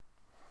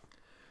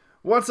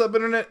What's up,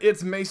 Internet?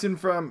 It's Mason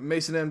from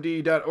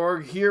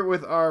MasonMD.org here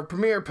with our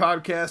premiere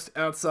podcast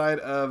outside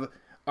of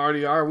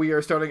RDR. We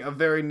are starting a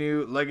very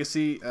new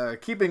legacy,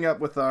 keeping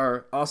up with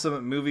our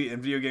awesome movie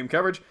and video game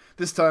coverage,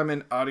 this time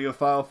in audio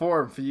file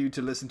form for you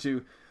to listen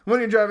to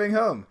when you're driving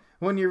home,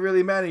 when you're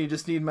really mad and you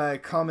just need my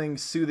calming,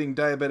 soothing,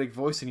 diabetic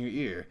voice in your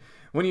ear,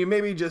 when you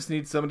maybe just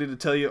need somebody to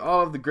tell you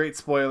all of the great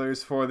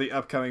spoilers for the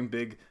upcoming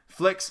big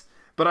flicks.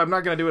 But I'm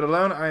not going to do it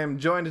alone. I am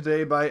joined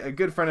today by a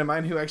good friend of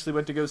mine who actually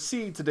went to go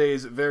see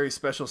today's very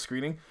special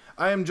screening.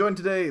 I am joined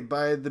today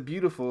by the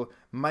beautiful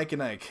Mike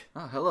and Ike.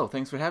 Oh, hello.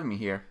 Thanks for having me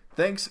here.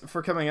 Thanks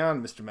for coming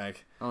on, Mr.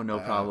 Mike. Oh, no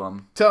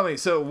problem. Tell me,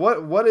 so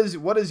what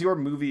is your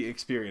movie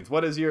experience?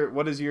 What is your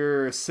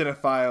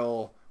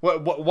cinephile?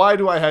 Why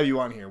do I have you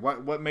on here?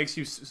 What makes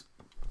you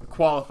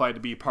qualified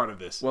to be part of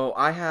this? Well,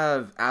 I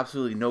have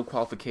absolutely no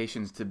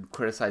qualifications to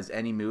criticize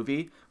any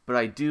movie, but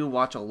I do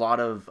watch a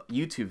lot of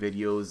YouTube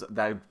videos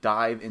that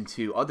dive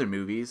into other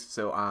movies,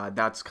 so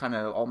that's kind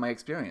of all my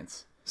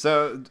experience.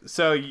 So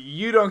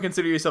you don't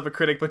consider yourself a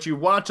critic, but you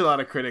watch a lot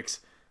of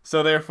critics,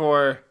 so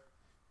therefore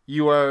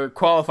you are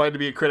qualified to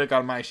be a critic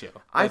on my show.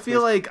 I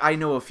feel like I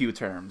know a few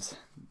terms.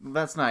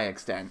 That's my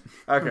extent.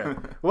 Okay.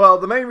 Well,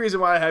 the main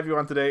reason why I have you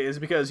on today is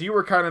because you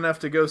were kind enough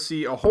to go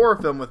see a horror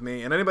film with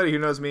me, and anybody who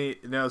knows me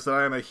knows that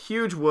I am a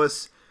huge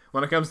wuss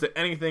when it comes to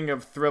anything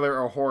of thriller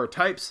or horror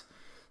types.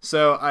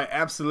 So I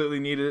absolutely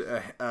needed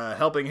a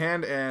helping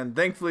hand, and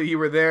thankfully you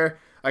were there.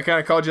 I kind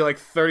of called you like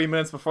 30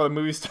 minutes before the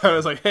movie started. I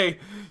was like, hey,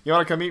 you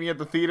want to come meet me at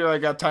the theater? I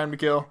got time to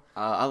kill.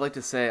 I like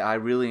to say I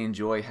really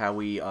enjoy how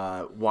we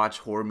watch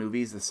horror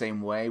movies the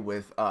same way,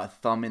 with a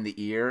thumb in the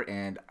ear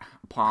and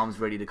palms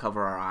ready to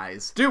cover our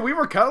eyes. Dude, we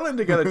were cuddling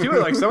together too.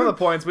 Like some of the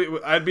points,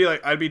 I'd be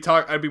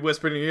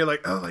whispering in your ear,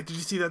 like, oh, like, did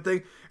you see that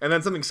thing? And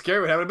then something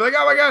scary would happen. I'd be like,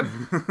 oh my god!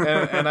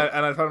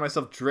 and I'd find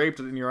myself draped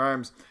in your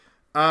arms.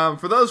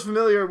 For those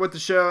familiar with the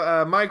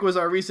show, Mike was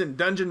our recent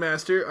Dungeon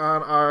Master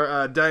on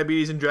our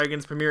Diabetes and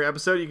Dragons premiere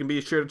episode. You can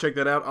be sure to check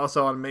that out.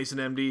 Also on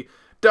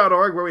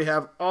MasonMD.org, where we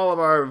have all of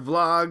our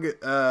vlog,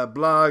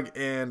 blog,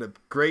 and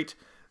great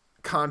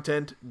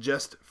content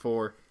just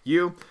for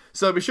you.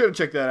 So be sure to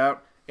check that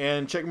out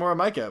and check more of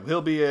Mike out.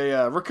 He'll be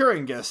a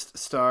recurring guest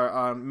star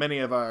on many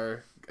of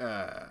our,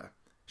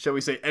 shall we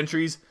say,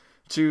 entries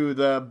to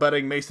the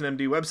budding Mason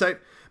MD website.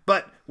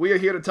 But we are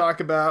here to talk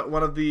about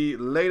one of the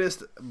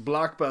latest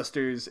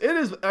blockbusters. It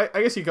is,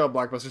 I guess you call it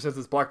blockbuster since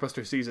it's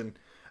blockbuster season.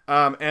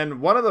 And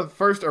one of the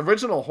first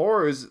original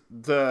horrors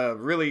to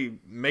really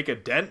make a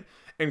dent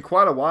in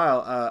quite a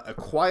while. A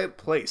Quiet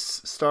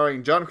Place,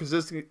 starring John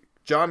Krasinski,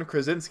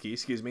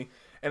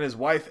 and his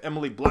wife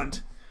Emily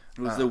Blunt.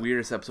 It was the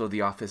weirdest episode of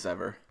The Office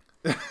ever.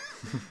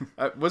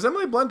 Was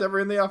Emily Blunt ever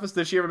in The Office?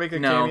 Did she ever make a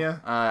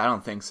cameo? I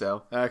don't think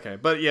so. Okay,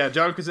 but yeah,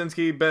 John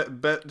Krasinski,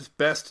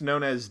 best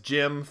known as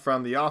Jim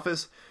from The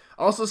Office.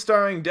 Also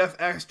starring deaf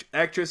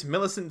actress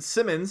Millicent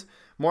Simmons,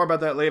 more about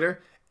that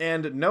later,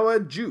 and Noah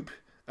Jupe,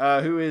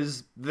 who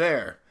is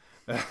there.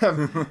 Again,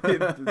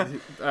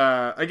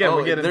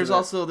 we'll get into there's that.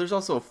 also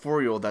a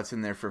 4-year-old that's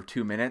in there for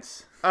 2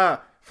 minutes.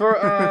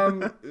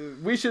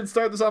 We should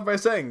start this off by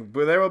saying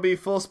there will be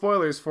full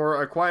spoilers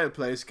for A Quiet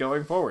Place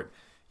going forward.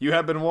 You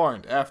have been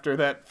warned after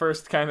that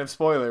first kind of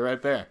spoiler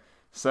right there.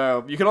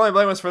 So you can only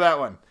blame us for that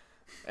one.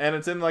 And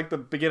it's in like the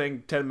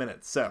beginning 10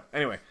 minutes. So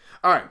anyway.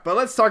 All right, but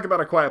let's talk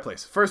about A Quiet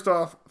Place. First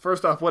off,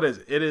 what is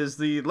it? It is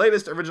the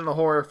latest original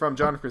horror from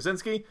John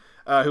Krasinski,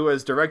 who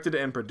has directed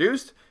and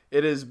produced.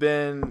 It has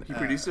been... He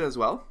produced it as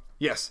well?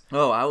 Yes.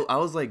 Oh, I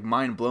was like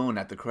mind blown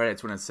at the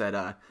credits when it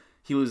said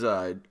he was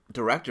a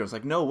director. I was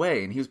like, no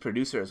way. And he was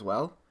producer as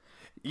well?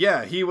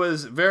 Yeah, he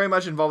was very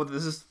much involved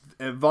with this.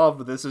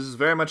 This is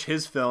very much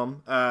his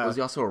film. Was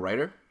he also a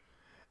writer?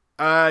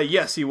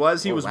 Yes, he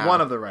was. He was wow.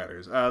 one of the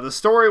writers. The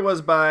story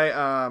was by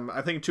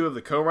I think 2 of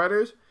the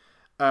co-writers.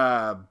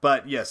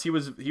 But yes, he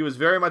was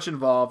very much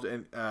involved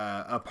in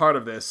a part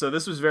of this. So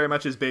this was very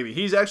much his baby.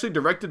 He's actually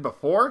directed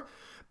before,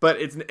 but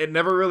it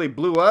never really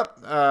blew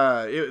up.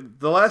 The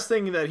last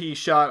thing that he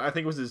shot, I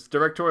think, was his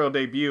directorial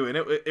debut, and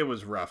it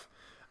was rough.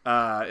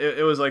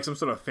 It was like some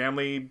sort of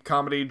family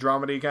comedy,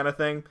 dramedy kind of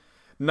thing.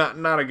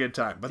 Not a good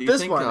time. But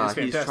this one is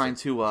fantastic. He's trying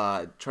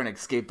to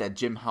escape that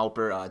Jim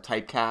Halper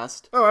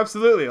typecast? Oh,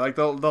 absolutely. Like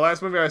the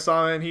last movie I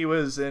saw him in, he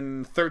was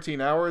in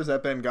 13 Hours,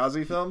 that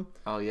Benghazi film.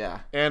 Oh yeah.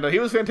 And he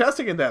was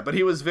fantastic in that, but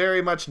he was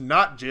very much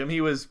not Jim. He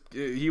was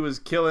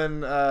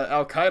killing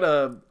Al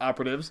Qaeda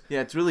operatives. Yeah,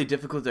 it's really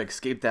difficult to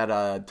escape that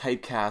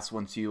typecast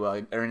once you are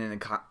in an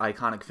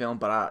iconic film.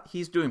 But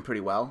he's doing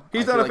pretty well.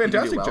 He's done a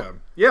fantastic job.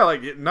 Yeah,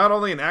 like not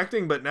only in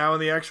acting, but now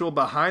in the actual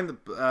behind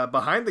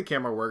the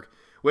camera work.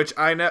 Which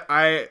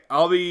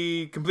I'll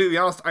be completely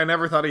honest, I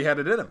never thought he had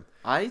it in him.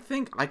 I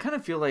kind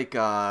of feel like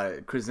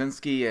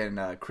Krasinski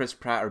and Chris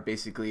Pratt are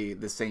basically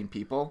the same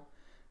people.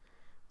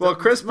 Well,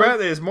 Chris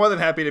Pratt is more than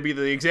happy to be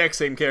the exact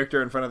same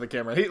character in front of the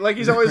camera.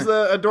 He's always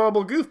the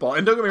adorable goofball.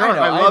 And don't get me wrong,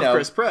 I love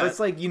Chris Pratt. It's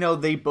like,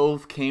 they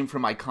both came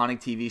from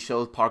iconic TV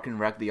shows, Park and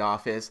Rec, The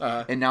Office,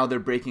 and now they're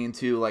breaking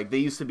into, like, they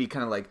used to be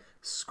kind of like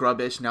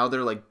scrubbish. Now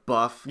they're like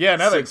buff. Yeah,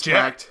 now they're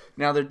six-pack. jacked.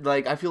 Now they're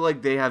like, I feel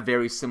like they have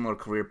very similar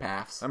career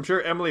paths. I'm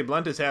sure Emily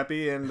Blunt is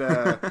happy, and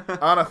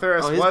Anna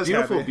Faris His was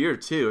beautiful happy.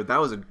 beard too. That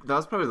was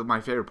probably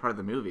my favorite part of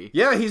the movie.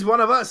 Yeah, he's one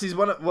of us. He's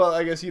one of, well,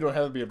 I guess you don't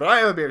have a beard, but I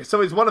have a beard.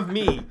 So he's one of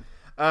me.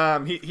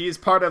 He's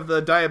part of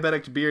the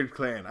diabetic beard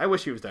clan. I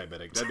wish he was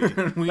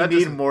diabetic. We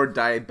need more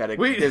diabetic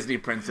Disney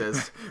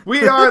princes.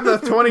 We are the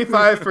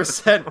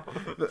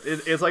 25%.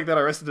 It's like that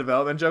Arrested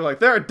Development joke. Like,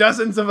 there are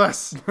dozens of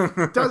us.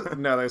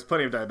 No, there's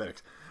plenty of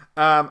diabetics.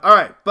 All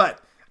right, but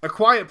A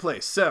Quiet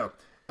Place. So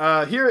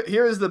here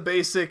is the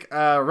basic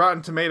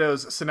Rotten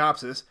Tomatoes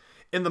synopsis.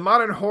 In the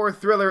modern horror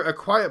thriller A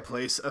Quiet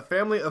Place, a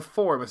family of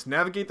 4 must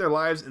navigate their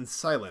lives in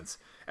silence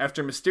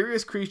after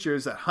mysterious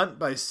creatures that hunt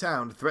by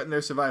sound threaten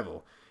their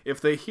survival. If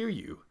they hear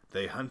you,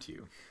 they hunt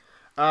you.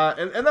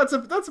 And that's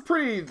a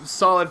pretty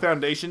solid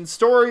foundation.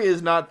 Story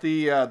is not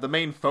the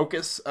main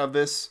focus of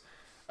this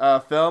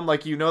film.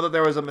 Like, you know that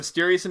there was a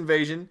mysterious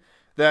invasion,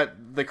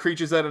 that the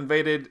creatures that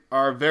invaded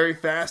are very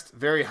fast,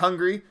 very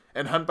hungry,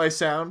 and hunt by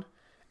sound,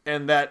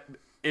 and that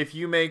if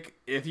you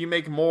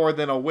make more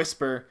than a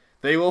whisper,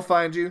 they will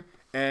find you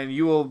and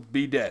you will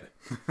be dead.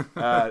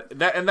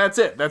 That's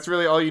it. That's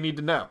really all you need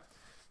to know.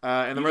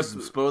 And the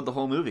rest spoiled the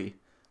whole movie.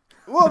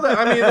 Well,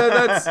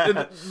 that's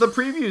the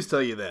previews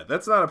tell you that.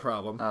 That's not a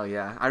problem. Oh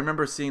yeah, I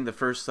remember seeing the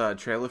first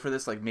trailer for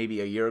this like maybe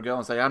a year ago. I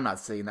was like, I'm not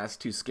seeing that. That's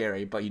too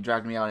scary. But you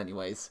dragged me out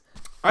anyways.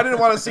 I didn't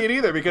want to see it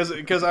either because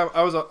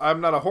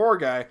I'm not a horror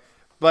guy.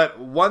 But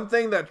one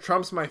thing that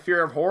trumps my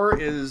fear of horror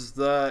is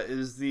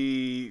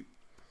the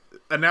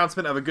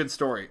announcement of a good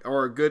story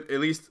or at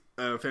least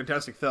a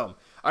fantastic film.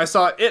 I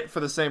saw it for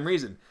the same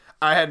reason.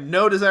 I had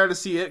no desire to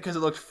see it because it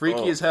looked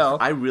freaky as hell.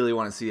 I really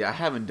want to see it. I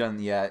haven't done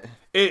it yet.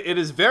 It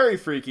is very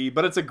freaky,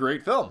 but it's a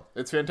great film.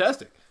 It's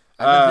fantastic.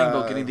 I've been thinking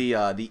about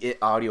getting the It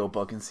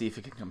audiobook and see if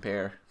it can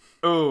compare.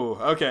 Oh,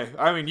 okay.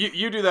 I mean,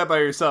 you do that by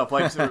yourself.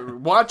 Like,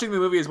 watching the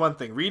movie is one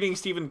thing. Reading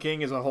Stephen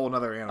King is a whole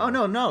other animal.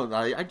 Oh, no.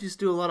 I just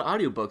do a lot of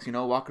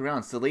audiobooks, walk around.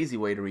 It's the lazy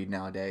way to read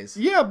nowadays.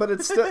 Yeah, but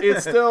it's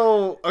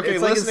still okay,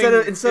 it's like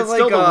listening, instead of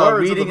like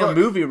reading a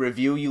movie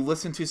review, you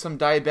listen to some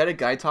diabetic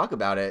guy talk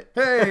about it.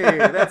 Hey,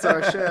 that's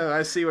our show.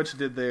 I see what you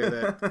did there,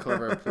 that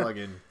clever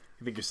plug-in.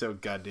 You think you're so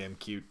goddamn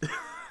cute.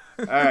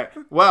 All right.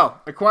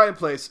 Well, A Quiet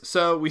Place.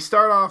 So we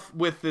start off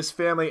with this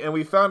family, and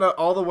we found out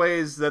all the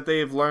ways that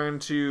they've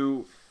learned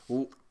to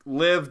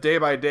live day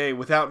by day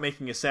without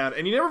making a sound.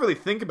 And you never really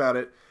think about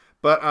it,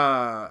 but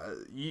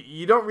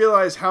you don't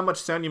realize how much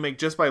sound you make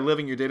just by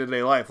living your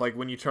day-to-day life. Like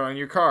when you turn on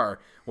your car,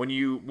 when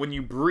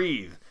you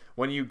breathe,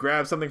 when you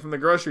grab something from the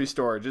grocery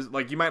store. Just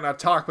like you might not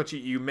talk, but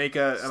you make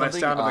a nice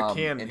sound of a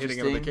can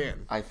hitting another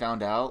can. I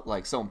found out,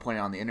 like someone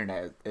pointed out on the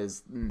internet,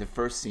 is in the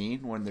first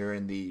scene when they're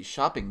in the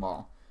shopping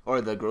mall or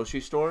the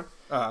grocery store.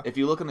 If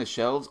you look on the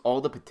shelves,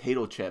 all the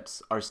potato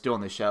chips are still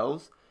on the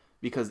shelves.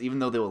 Because even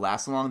though they will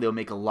last long, they'll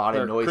make a lot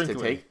of noise to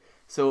take.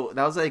 So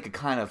that was like a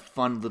kind of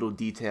fun little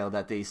detail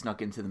that they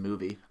snuck into the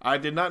movie. I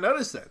did not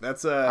notice that.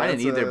 I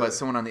didn't either, but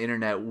someone on the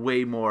internet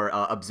way more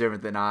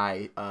observant than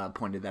I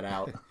pointed that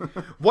out.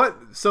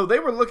 So they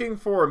were looking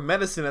for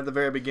medicine at the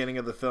very beginning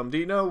of the film. Do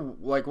you know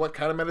like what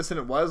kind of medicine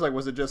it was? Like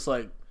was it just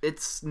like...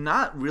 It's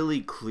not really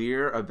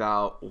clear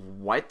about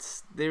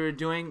what they were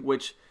doing,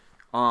 which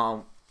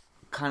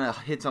kind of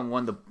hits on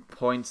one of the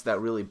points that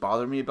really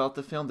bother me about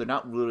the film. They're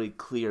not really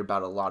clear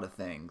about a lot of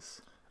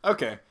things.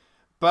 Okay.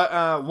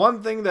 But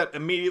one thing that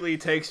immediately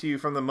takes you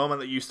from the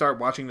moment that you start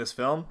watching this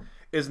film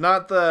is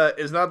not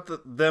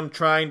them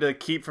trying to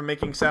keep from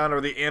making sound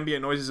or the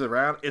ambient noises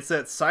around. It's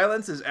that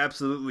silence is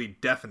absolutely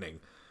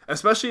deafening,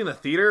 especially in a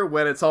theater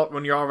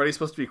when you're already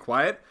supposed to be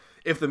quiet.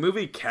 If the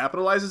movie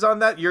capitalizes on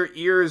that, your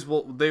ears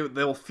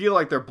they'll feel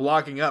like they're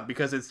blocking up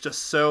because it's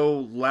just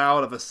so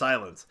loud of a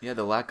silence. Yeah,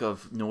 the lack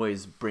of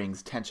noise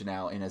brings tension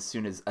out, and as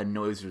soon as a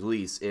noise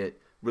it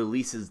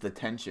releases the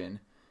tension.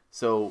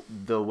 So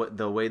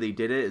the way they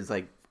did it is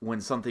like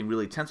when something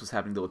really tense was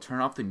happening, they'll turn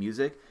off the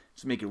music,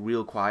 just make it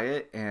real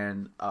quiet,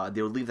 and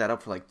they'll leave that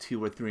up for like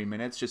 2 or 3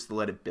 minutes just to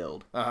let it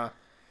build.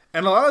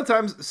 And a lot of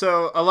times,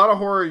 so a lot of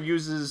horror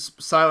uses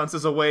silence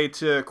as a way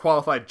to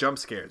qualify jump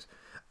scares.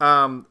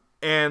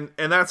 And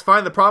that's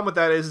fine. The problem with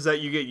that is that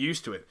you get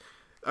used to it.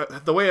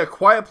 The way A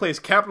Quiet Place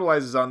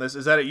capitalizes on this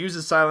is that it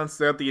uses silence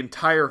throughout the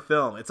entire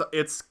film.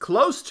 It's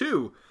close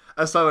to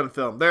a silent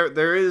film.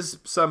 There is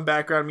some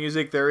background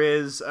music. There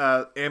is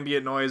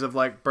ambient noise of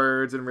like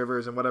birds and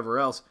rivers and whatever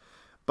else.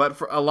 But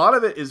for a lot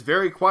of it is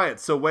very quiet.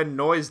 So when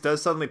noise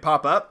does suddenly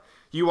pop up,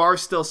 you are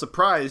still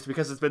surprised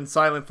because it's been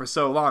silent for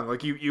so long.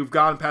 Like you've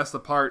gone past the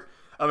part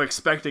of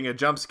expecting a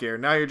jump scare.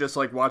 Now you're just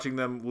like watching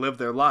them live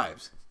their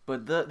lives.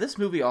 But this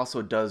movie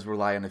also does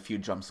rely on a few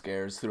jump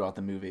scares throughout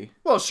the movie.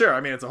 Well, sure. I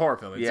mean, it's a horror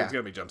film. It's Yeah. going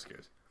to be jump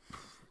scares.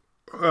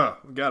 Oh,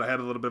 God, I had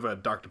a little bit of a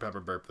Dr.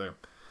 Pepper burp there.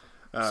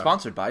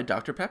 Sponsored by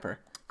Dr. Pepper.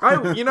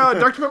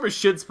 Dr. Pepper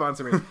should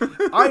sponsor me.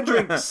 I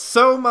drink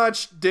so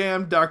much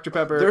damn Dr.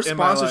 Pepper. Their in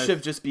my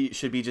sponsorship life.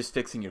 should be just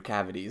fixing your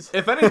cavities.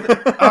 If anything,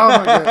 oh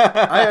my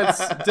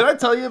God, did I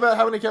tell you about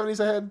how many cavities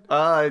I had?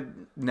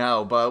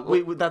 No, but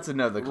that's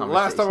another conversation.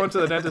 Last time I went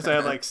to the dentist, I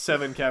had like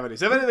 7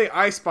 cavities. If anything,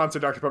 I sponsor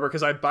Dr. Pepper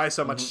because I buy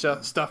so much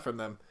stuff from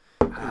them.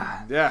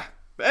 Yeah.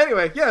 But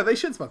anyway, yeah, they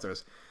should sponsor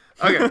us.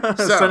 Okay,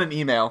 so send an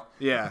email.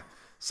 Yeah.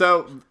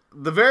 So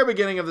the very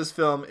beginning of this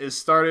film is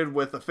started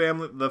with the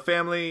family. The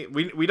family.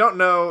 We don't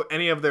know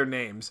any of their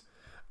names.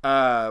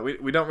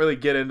 We don't really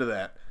get into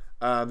that.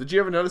 Did you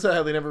ever notice that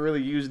how they never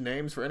really used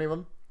names for any of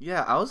them?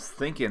 Yeah, I was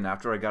thinking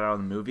after I got out of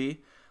the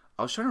movie,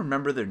 I was trying to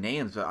remember their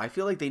names, but I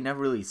feel like they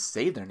never really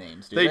say their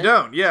names. Do they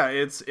don't. Yeah,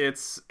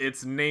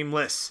 it's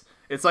nameless.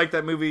 It's like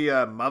that movie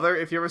Mother.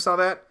 If you ever saw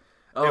that.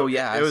 Oh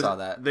I saw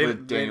that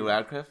with Daniel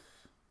Radcliffe.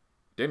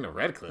 Daniel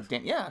Radcliffe.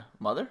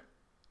 Mother.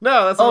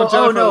 No, that's the one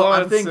Jennifer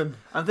Lawrence.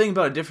 I'm thinking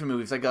about a different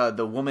movie. It's like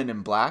The Woman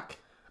in Black.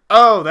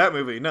 Oh, that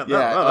movie. No,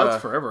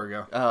 that's forever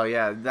ago. Oh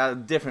yeah,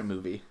 that different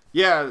movie.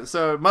 Yeah,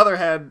 so Mother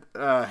had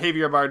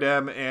Javier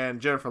Bardem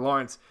and Jennifer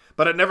Lawrence,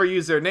 but it never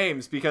used their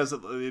names because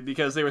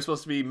they were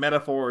supposed to be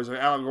metaphors or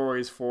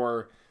allegories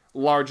for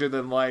larger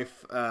than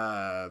life,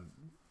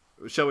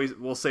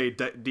 we'll say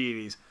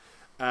deities.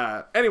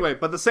 Anyway,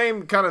 but the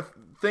same kind of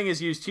thing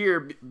is used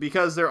here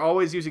because they're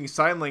always using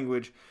sign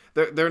language.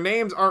 Their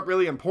names aren't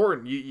really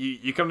important.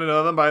 You come to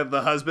know them by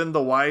the husband,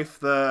 the wife,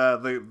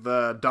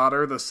 the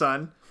daughter, the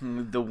son.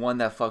 The one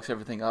that fucks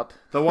everything up.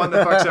 The one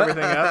that fucks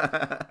everything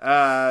up.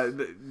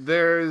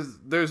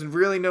 There's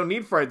really no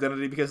need for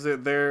identity because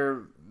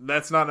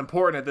that's not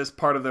important at this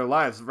part of their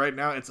lives. Right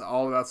now, it's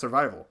all about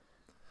survival.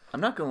 I'm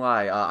not gonna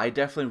lie. I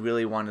definitely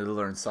really wanted to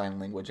learn sign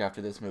language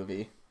after this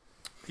movie.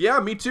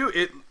 Yeah, me too.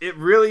 It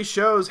really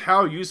shows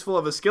how useful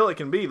of a skill it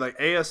can be. Like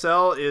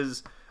ASL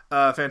is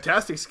a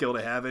fantastic skill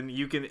to have, and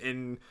you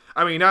can,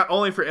 not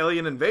only for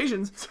alien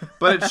invasions,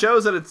 but it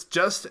shows that it's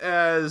just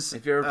as...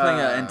 If you're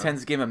playing an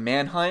intense game of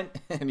Manhunt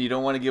and you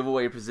don't want to give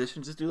away your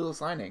position, just do a little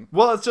signing.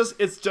 Well,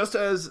 it's just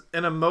as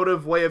an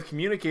emotive way of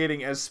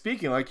communicating as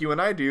speaking, like you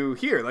and I do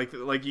here.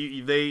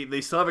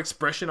 They still have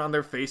expression on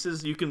their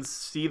faces. You can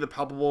see the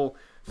palpable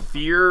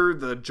fear,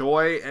 the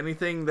joy,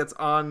 anything that's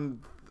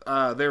on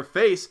their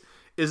face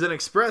isn't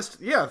expressed,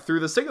 through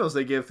the signals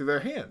they give through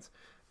their hands.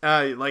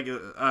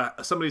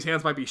 Somebody's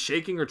hands might be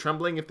shaking or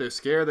trembling if they're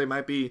scared. They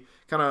might be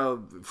kind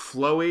of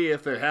flowy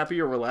if they're happy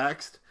or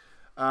relaxed.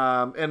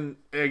 And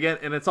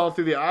it's all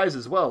through the eyes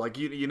as well. Like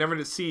you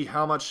never see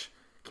how much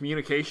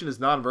communication is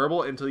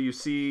nonverbal until you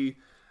see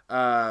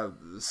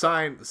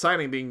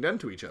signing being done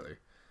to each other.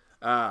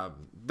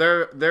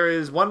 There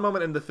is one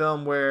moment in the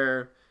film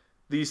where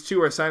these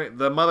two are signing.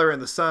 The mother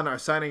and the son are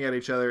signing at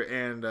each other,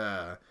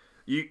 and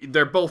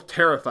they're both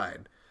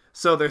terrified.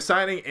 So they're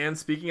signing and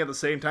speaking at the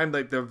same time.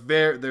 Like they're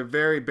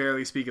very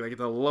barely speaking, like at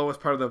the lowest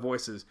part of their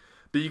voices.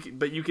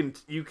 But you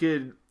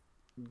could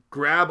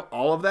grab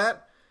all of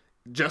that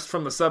just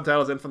from the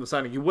subtitles and from the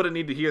signing. You wouldn't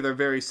need to hear their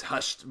very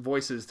hushed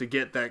voices to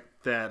get that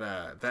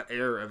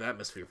air of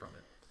atmosphere from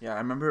it. Yeah, I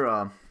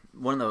remember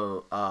one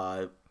of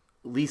the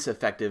least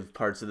effective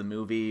parts of the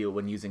movie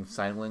when using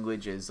sign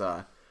language is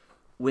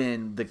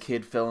when the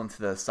kid fell into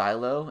the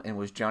silo and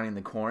was drowning in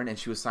the corn, and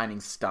she was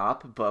signing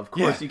stop. But of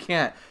course, you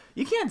can't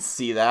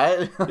see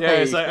that. Yeah,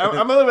 it's like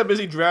I'm a little bit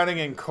busy drowning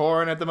in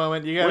corn at the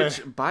moment.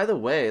 Which, by the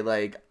way,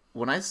 like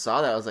when I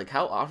saw that, I was like,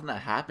 how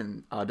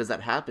often does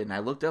that happen? I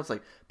looked up, it's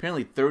like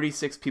apparently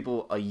 36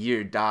 people a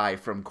year die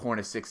from corn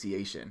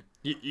asphyxiation.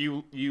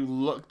 You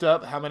looked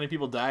up how many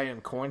people die in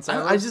corn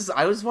silos?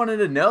 I just wanted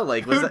to know,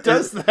 like, who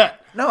does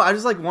that? No, I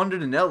just wanted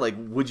to know, like,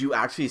 would you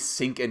actually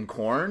sink in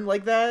corn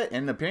like that?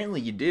 And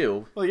apparently you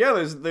do. Well, yeah,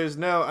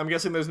 I'm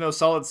guessing there's no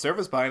solid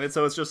surface behind it,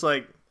 so it's just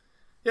like,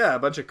 a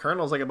bunch of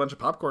kernels, like a bunch of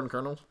popcorn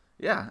kernels.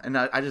 Yeah, and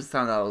I just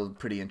found that was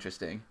pretty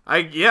interesting.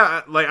 I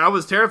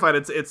was terrified.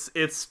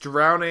 It's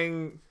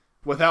drowning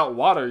without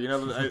water,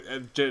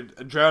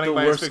 drowning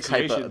by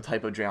asphyxiation. The worst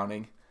type of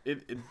drowning. Is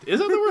it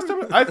the worst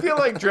time? I feel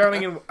like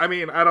drowning in... I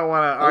don't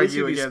want to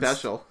argue against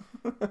special.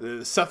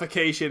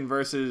 Suffocation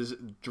versus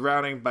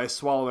drowning by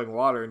swallowing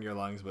water in your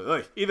lungs,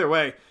 but either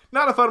way,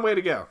 not a fun way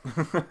to go.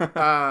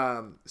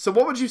 So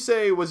what would you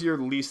say was your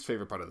least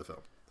favorite part of the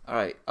film? All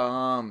right.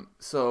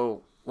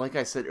 So like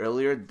I said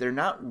earlier, they're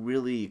not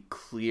really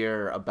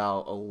clear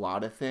about a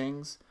lot of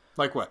things.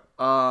 Like what?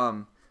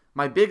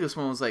 My biggest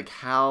one was like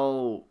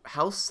how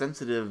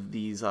sensitive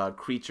these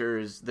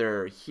creatures,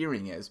 their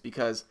hearing is,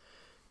 because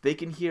they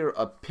can hear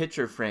a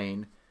picture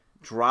frame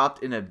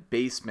dropped in a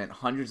basement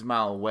hundreds of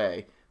miles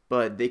away,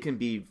 but they can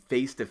be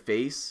face to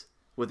face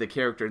with a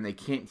character and they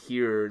can't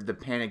hear the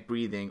panic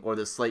breathing or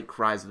the slight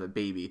cries of a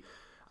baby.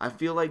 I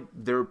feel like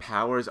their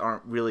powers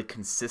aren't really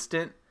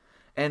consistent.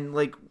 And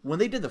like when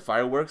they did the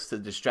fireworks to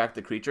distract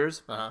the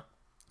creatures,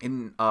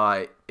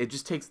 it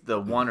just takes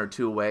the one or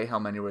two away how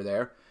many were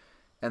there.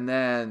 And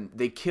then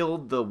they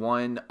killed the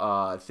one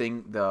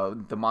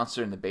the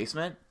monster in the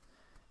basement,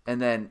 and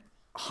then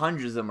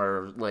hundreds of them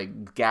are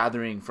like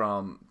gathering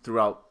from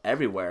throughout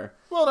everywhere.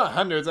 Well, not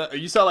hundreds.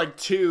 You saw like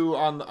 2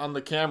 on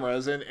the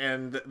cameras,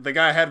 and the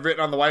guy had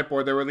written on the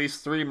whiteboard there were at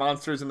least 3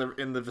 monsters in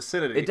the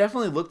vicinity. It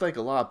definitely looked like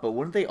a lot, but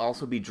wouldn't they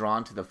also be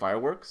drawn to the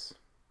fireworks?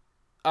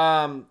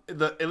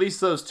 At least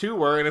those two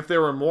were, and if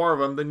there were more of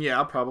them, then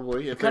yeah,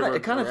 probably. It kind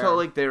of felt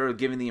like they were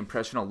giving the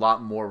impression a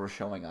lot more were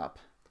showing up.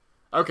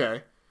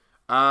 Okay.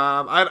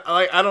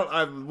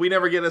 We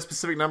never get a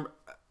specific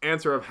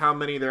answer of how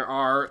many there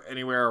are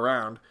anywhere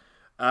around.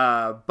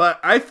 But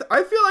I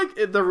feel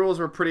like the rules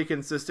were pretty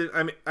consistent.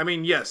 I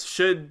mean, yes,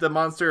 should the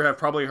monster have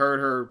probably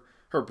heard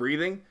her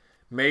breathing?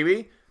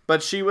 Maybe.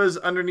 But she was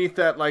underneath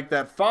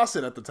that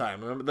faucet at the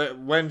time. Remember that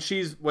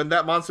when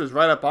that monster's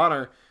right up on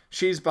her,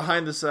 she's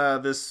behind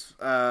this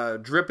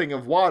dripping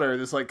of water,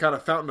 this like kind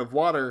of fountain of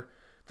water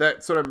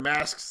that sort of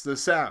masks the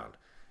sound.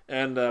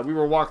 And we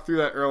were walked through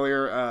that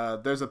earlier.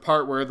 There's a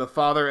part where the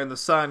father and the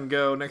son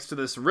go next to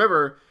this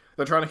river.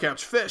 They're trying to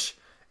catch fish.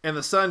 And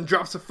the son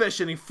drops a fish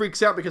and he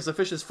freaks out because the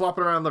fish is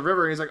flopping around the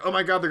river. And he's like, oh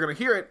my God, they're going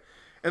to hear it.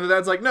 And the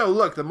dad's like, no,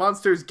 look, the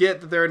monsters get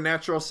that there are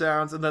natural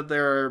sounds and that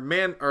there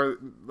are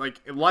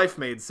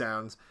life-made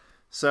sounds.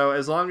 So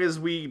as long as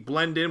we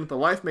blend in with the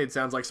life-made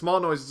sounds, like small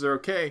noises are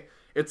okay.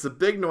 It's the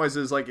big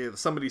noises, like if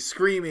somebody's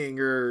screaming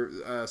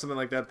or something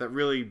like that, that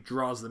really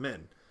draws them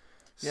in.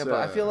 Yeah, but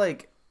I feel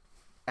like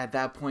at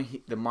that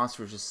point, the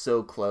monster was just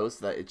so close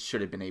that it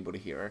should have been able to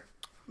hear her.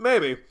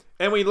 Maybe.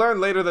 And we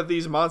learn later that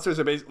these monsters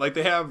are basically,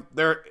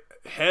 their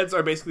heads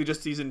are basically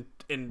just these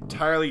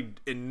entirely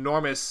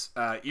enormous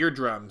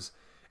eardrums.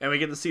 And we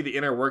get to see the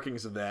inner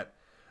workings of that.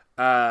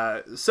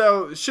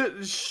 So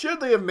should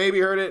they have maybe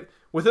heard it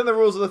within the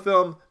rules of the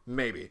film?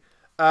 Maybe.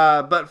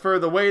 But for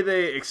the way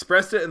they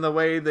expressed it and the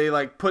way they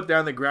put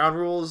down the ground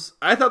rules,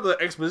 I thought the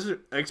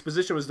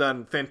exposition was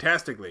done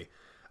fantastically.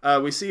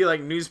 We see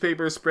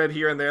newspapers spread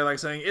here and there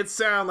saying it's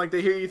sound,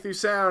 they hear you through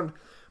sound,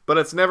 but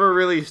it's never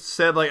really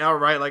said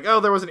outright oh,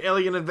 there was an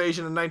alien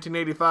invasion in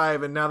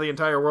 1985 and now the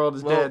entire world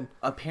is dead.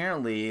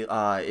 Apparently,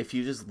 if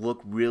you just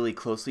look really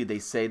closely, they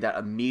say that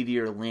a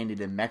meteor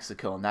landed in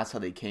Mexico and that's how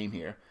they came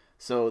here.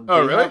 So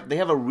they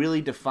have a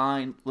really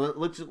defined,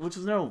 which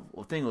is no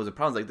thing. Was a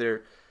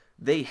problem.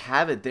 They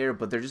have it there,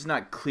 but they're just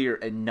not clear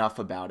enough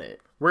about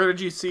it. Where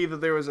did you see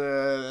that there was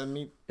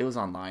It was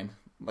online.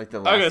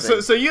 The last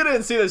thing. So you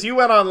didn't see this. You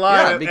went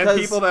online and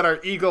people that are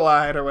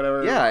eagle-eyed or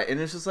whatever. Yeah, and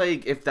it's just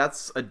if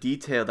that's a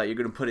detail that you're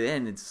going to put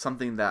in, it's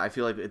something that I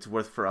feel like it's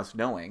worth for us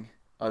knowing,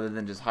 other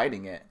than just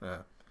hiding it.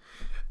 Yeah.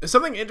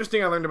 Something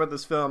interesting I learned about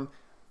this film.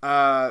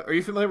 Are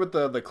you familiar with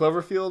the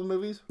Cloverfield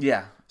movies?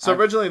 Yeah. So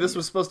originally this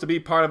was supposed to be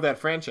part of that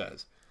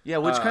franchise. Yeah,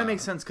 which kind of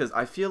makes sense because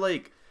I feel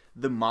like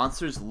the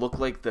monsters look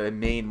like the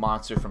main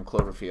monster from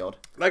Cloverfield.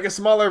 Like a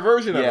smaller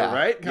version of it,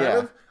 right? Kind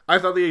of? I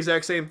thought the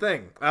exact same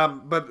thing.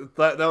 But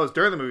that was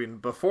during the movie.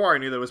 Before I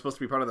knew that it was supposed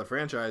to be part of the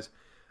franchise.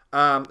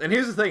 And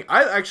here's the thing.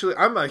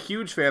 I'm a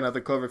huge fan of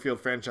the Cloverfield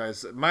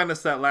franchise,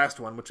 minus that last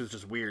one, which was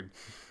just weird.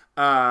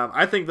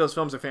 I think those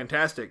films are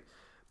fantastic.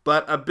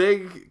 But a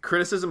big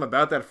criticism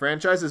about that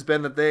franchise has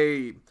been that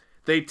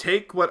they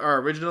take what are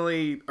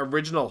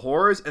original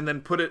horrors and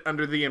then put it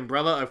under the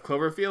umbrella of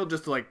Cloverfield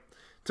just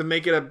to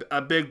make it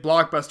a big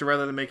blockbuster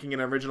rather than making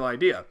an original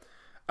idea.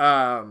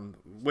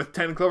 With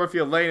 10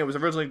 Cloverfield Lane, it was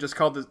originally just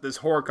called this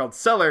horror called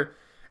Cellar,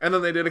 and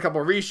then they did a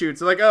couple reshoots.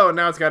 They're oh,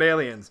 now it's got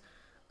aliens.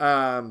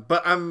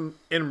 But I'm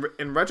in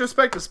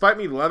retrospect, despite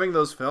me loving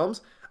those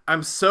films,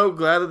 I'm so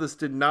glad that this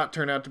did not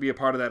turn out to be a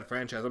part of that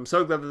franchise. I'm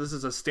so glad that this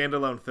is a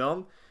standalone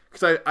film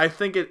because I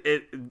think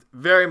it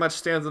very much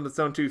stands on its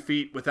own 2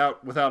 feet without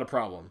a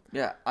problem.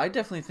 Yeah, I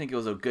definitely think it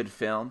was a good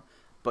film.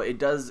 But it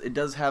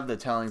does have the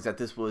tellings that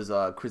this was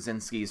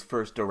Krasinski's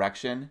first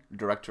directoring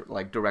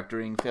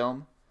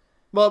film.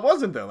 Well, it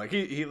wasn't though. It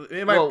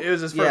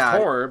was his first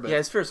horror. But... Yeah,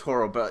 his first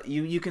horror, but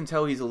you can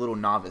tell he's a little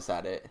novice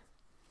at it,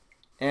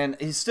 and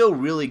he's still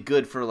really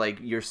good for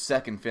your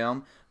second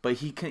film. But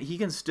he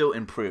can still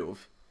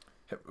improve.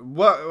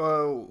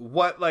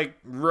 What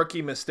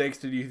rookie mistakes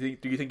do you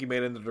think he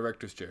made in the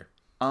director's chair?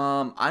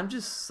 I'm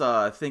just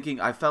thinking.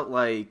 I felt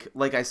like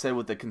I said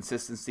with the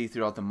consistency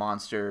throughout the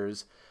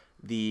monsters.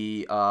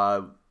 The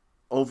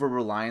over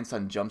reliance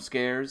on jump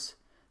scares.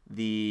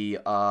 There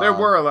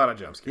were a lot of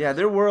jump scares. Yeah,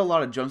 there were a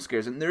lot of jump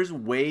scares, and there's a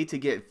way to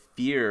get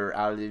fear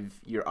out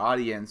of your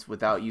audience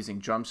without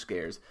using jump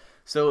scares.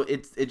 So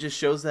it just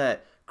shows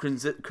that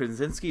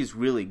Krasinski is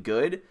really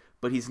good,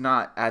 but he's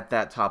not at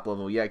that top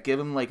level yet. Give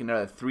him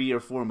another 3 or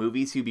 4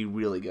 movies, he'd be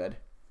really good.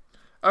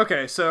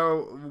 Okay,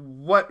 so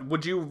what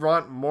would you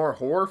want more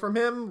horror from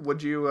him?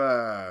 Would you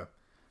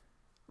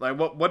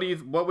what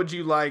would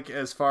you like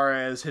as far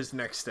as his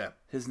next step?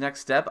 His next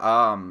step,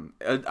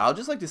 I'll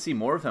just like to see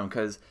more of him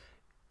because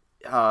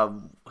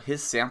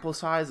his sample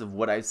size of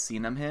what I've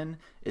seen him in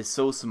is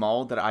so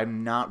small that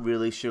I'm not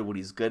really sure what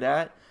he's good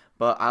at.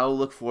 But I'll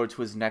look forward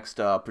to his next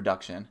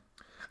production.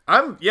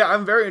 I'm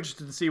very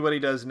interested to see what he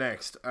does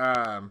next.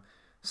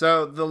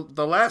 So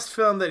the last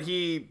film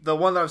the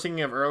one that I was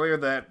thinking of earlier,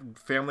 that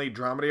family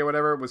dramedy or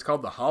whatever, was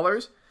called The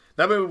Hollers.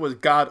 That movie was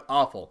god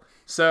awful.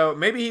 So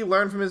maybe he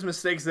learned from his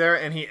mistakes there,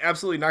 and he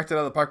absolutely knocked it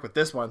out of the park with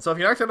this one. So if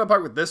he knocked it out of the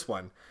park with this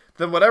one,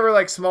 then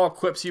whatever small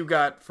quips you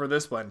got for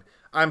this one,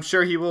 I'm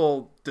sure he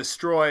will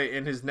destroy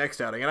in his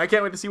next outing. And I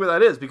can't wait to see what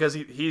that is, because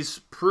he's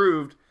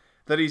proved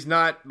that he's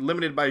not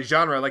limited by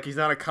genre. Like, he's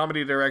not a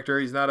comedy director.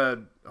 He's not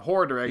a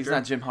horror director. He's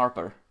not Jim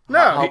Harper. No,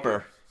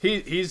 Halper.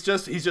 He's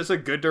just a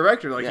good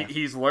director. Like, Yeah.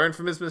 he's learned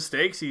from his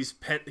mistakes. He's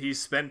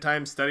spent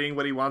time studying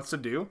what he wants to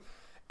do,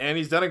 and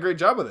he's done a great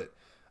job with it.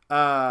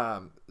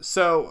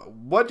 So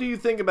what do you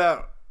think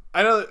about?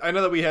 I know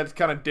that we had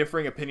kind of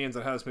differing opinions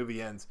on how this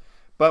movie ends,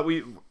 but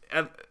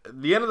at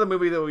the end of the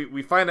movie that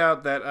we find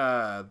out that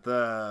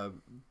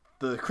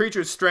the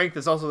creature's strength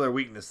is also their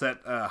weakness.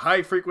 That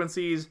high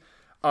frequencies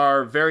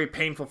are very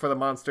painful for the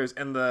monsters,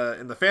 and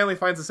the family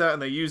finds this out,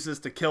 and they use this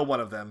to kill one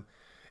of them.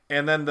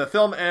 And then the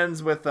film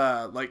ends with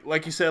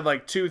like you said,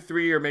 like 2,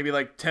 3, or maybe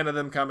like 10 of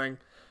them coming,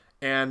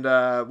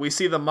 and we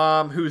see the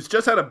mom, who's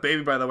just had a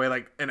baby, by the way,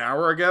 like an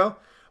hour ago,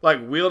 like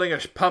wielding a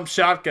pump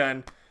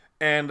shotgun,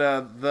 and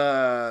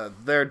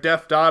their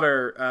deaf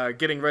daughter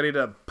getting ready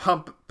to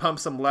pump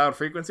some loud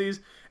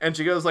frequencies, and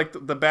she goes like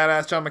the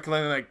badass John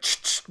McClane, like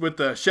with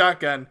the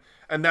shotgun,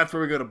 and that's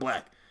where we go to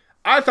black.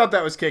 I thought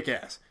that was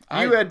kick-ass.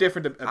 You had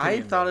different opinions.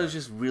 I thought it was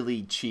just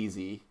really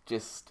cheesy,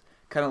 just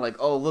kind of like,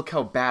 oh, look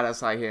how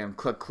badass I am,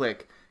 click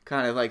click,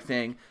 kind of like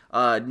thing.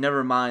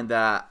 Never mind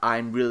that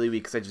I'm really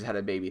weak because I just had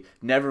a baby.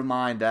 Never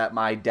mind that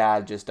my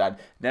dad just died.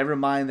 Never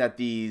mind that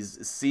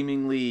these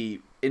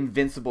seemingly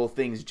invincible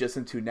things just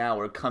into now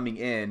are coming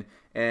in,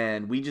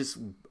 and we just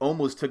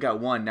almost took out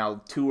one.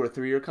 Now 2 or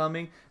 3 are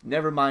coming.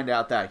 Never mind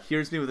out that.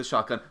 Here's me with a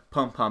shotgun.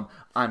 Pump, pump.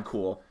 I'm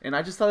cool. And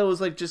I just thought it was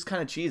like just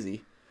kind of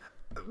cheesy.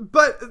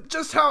 But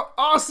just how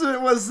awesome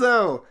it was,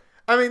 though.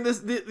 I mean,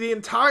 the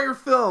entire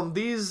film,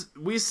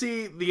 we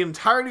see the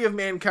entirety of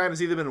mankind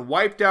has either been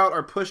wiped out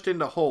or pushed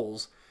into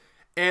holes,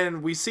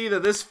 and we see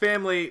that this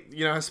family,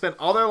 has spent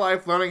all their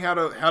life learning how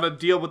to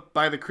deal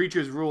by the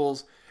creature's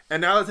rules,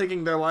 and now they're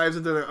taking their lives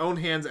into their own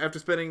hands after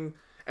spending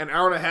an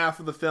hour and a half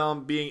of the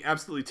film being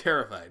absolutely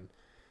terrified.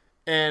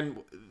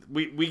 And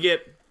we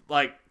get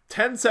like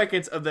 10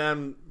 seconds of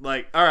them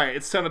like, all right,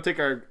 it's time to take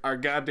our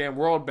goddamn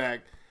world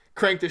back.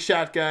 Crank the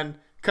shotgun,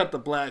 cut the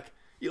black.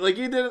 Like,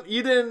 you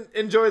didn't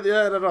enjoy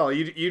that at all.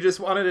 You just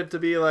wanted it to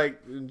be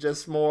like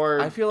just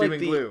more. I feel doom like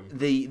and gloom.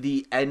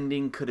 the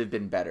ending could have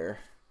been better.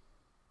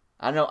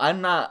 I know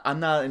I'm not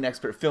an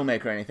expert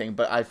filmmaker or anything,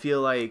 but I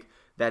feel like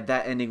that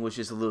ending was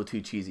just a little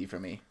too cheesy for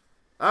me.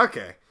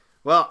 Okay,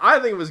 well, I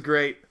think it was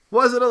great.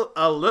 Was it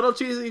a little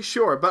cheesy?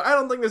 Sure, but I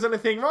don't think there's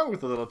anything wrong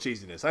with a little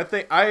cheesiness. I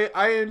think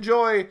I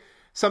enjoy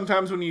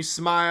sometimes when you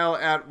smile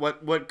at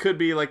what could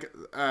be like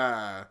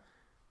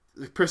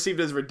perceived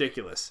as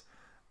ridiculous.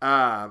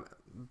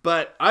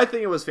 But I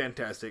think it was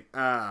fantastic.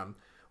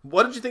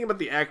 What did you think about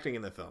the acting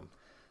in the film?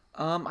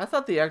 I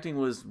thought the acting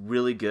was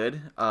really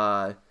good.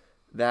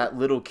 That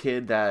little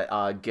kid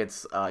that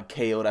gets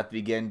KO'd at the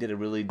beginning did a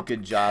really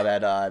good job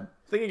at. I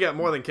think he got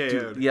more than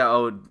KO'd.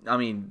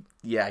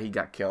 Yeah, he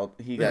got killed.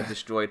 He got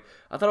destroyed.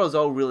 I thought it was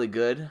all really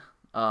good.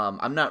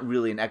 I'm not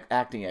really an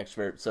acting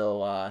expert,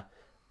 so I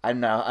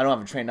don't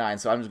have a trained eye,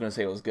 so I'm just gonna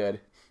say it was good.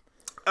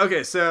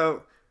 Okay,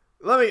 so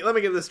let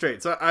me get this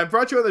straight. So I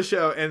brought you on the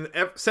show, and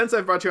since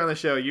I've brought you on the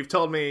show, you've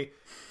told me,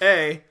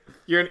 A,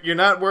 you're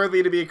not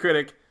worthy to be a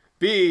critic.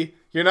 B,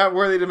 you're not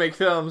worthy to make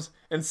films.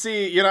 And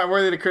C, you're not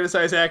worthy to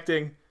criticize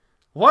acting.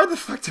 Why the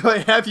fuck do I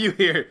have you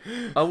here?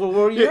 Well, what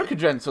are your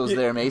credentials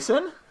there,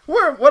 Mason?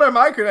 What are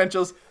my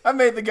credentials? I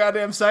made the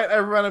goddamn site. I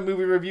run a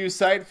movie review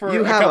site for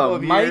a couple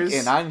of years. You have a mic,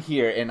 and I'm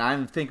here, and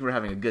I think we're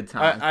having a good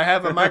time. I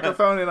have a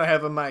microphone, and I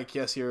have a mic.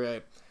 Yes, you're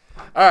right.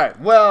 All right.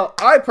 Well,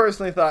 I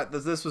personally thought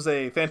that this was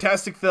a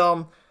fantastic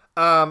film.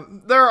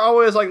 There are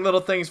always like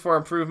little things for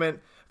improvement,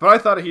 but I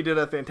thought he did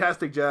a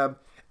fantastic job.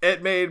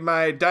 It made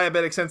my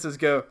diabetic senses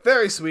go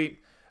very sweet.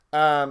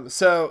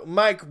 So,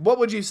 Mike, what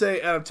would you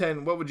say out of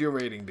 10? What would your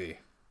rating be?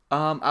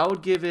 I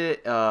would give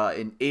it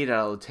an 8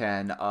 out of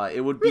 10.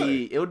 It would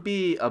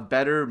be a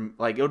better,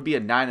 like, it would be a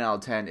 9 out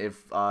of 10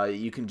 if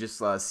you can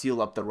just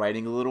seal up the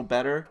writing a little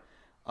better.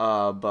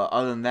 But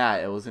other than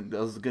that, it was a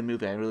good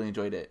movie. I really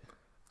enjoyed it.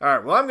 All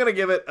right, well, I'm gonna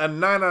give it a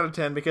 9 out of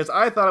 10 because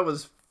I thought it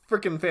was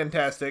freaking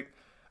fantastic.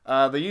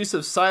 The use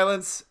of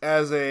silence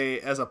as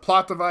a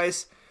plot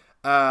device,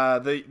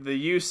 the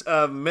use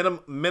of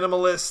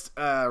minimalist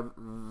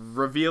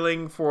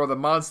revealing for the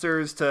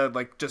monsters to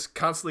like just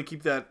constantly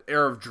keep that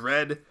air of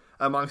dread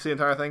amongst the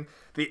entire thing.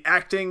 The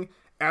acting,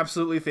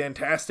 absolutely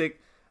fantastic.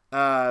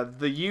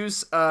 The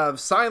use of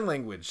sign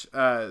language,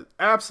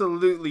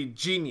 absolutely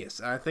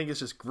genius. I think it's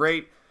just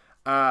great.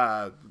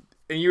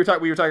 And we were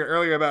talking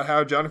earlier about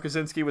how John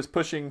Krasinski was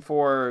pushing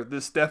for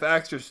this deaf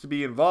actress to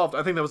be involved.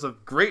 I think that was a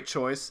great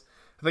choice.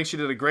 I think she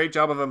did a great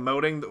job of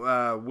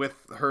emoting with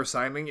her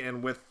signing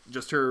and with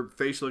just her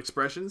facial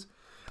expressions.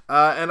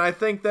 And I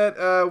think that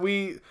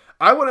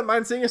I wouldn't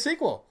mind seeing a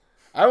sequel.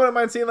 I wouldn't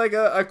mind seeing like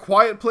a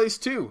Quiet Place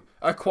 2,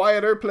 a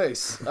quieter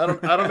place. I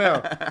don't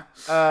know.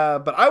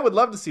 But I would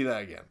love to see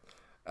that again.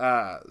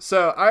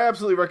 So I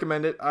absolutely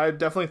recommend it. I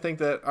definitely think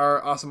that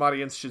our awesome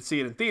audience should see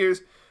it in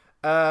theaters.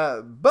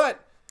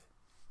 But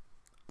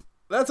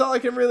that's all I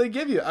can really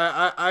give you.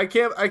 I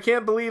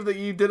can't believe that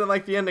you didn't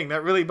like the ending.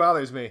 That really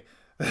bothers me.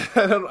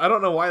 I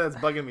don't know why that's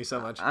bugging me so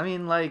much. I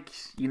mean, like,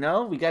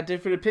 we got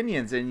different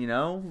opinions, and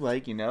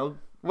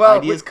Well,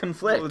 ideas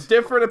conflict. Well,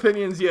 different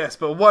opinions, yes,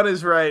 but one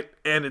is right,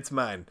 and it's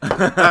mine. All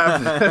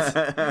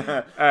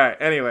right,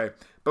 anyway.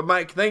 But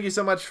Mike, thank you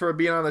so much for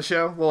being on the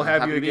show. We'll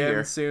have you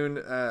again soon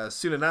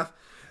enough.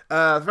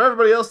 For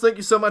everybody else, thank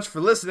you so much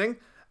for listening.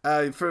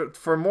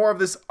 For more of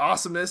this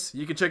awesomeness,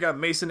 you can check out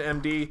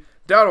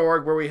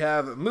masonmd.org, where we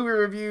have movie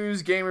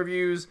reviews, game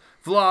reviews,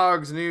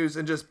 vlogs, news,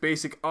 and just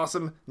basic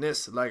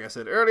awesomeness, like I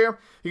said earlier.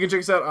 You can check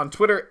us out on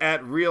Twitter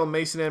at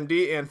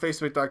RealMasonMD and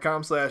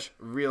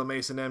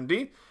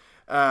Facebook.com/RealMasonMD.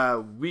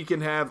 We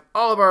can have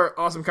all of our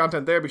awesome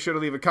content there. Be sure to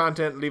leave a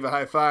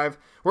high five.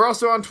 We're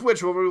also on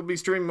Twitch, where we'll be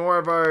streaming more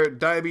of our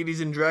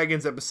Diabetes and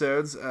Dragons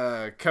episodes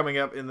coming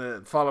up in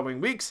the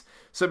following weeks,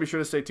 so be sure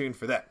to stay tuned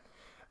for that.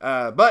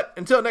 But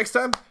until next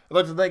time, I'd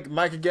like to thank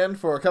Mike again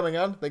for coming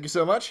on. Thank you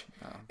so much.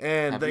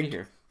 And happy to be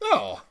here.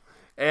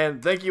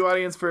 And thank you,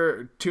 audience,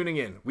 for tuning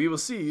in. We will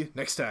see you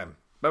next time.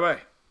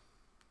 Bye-bye.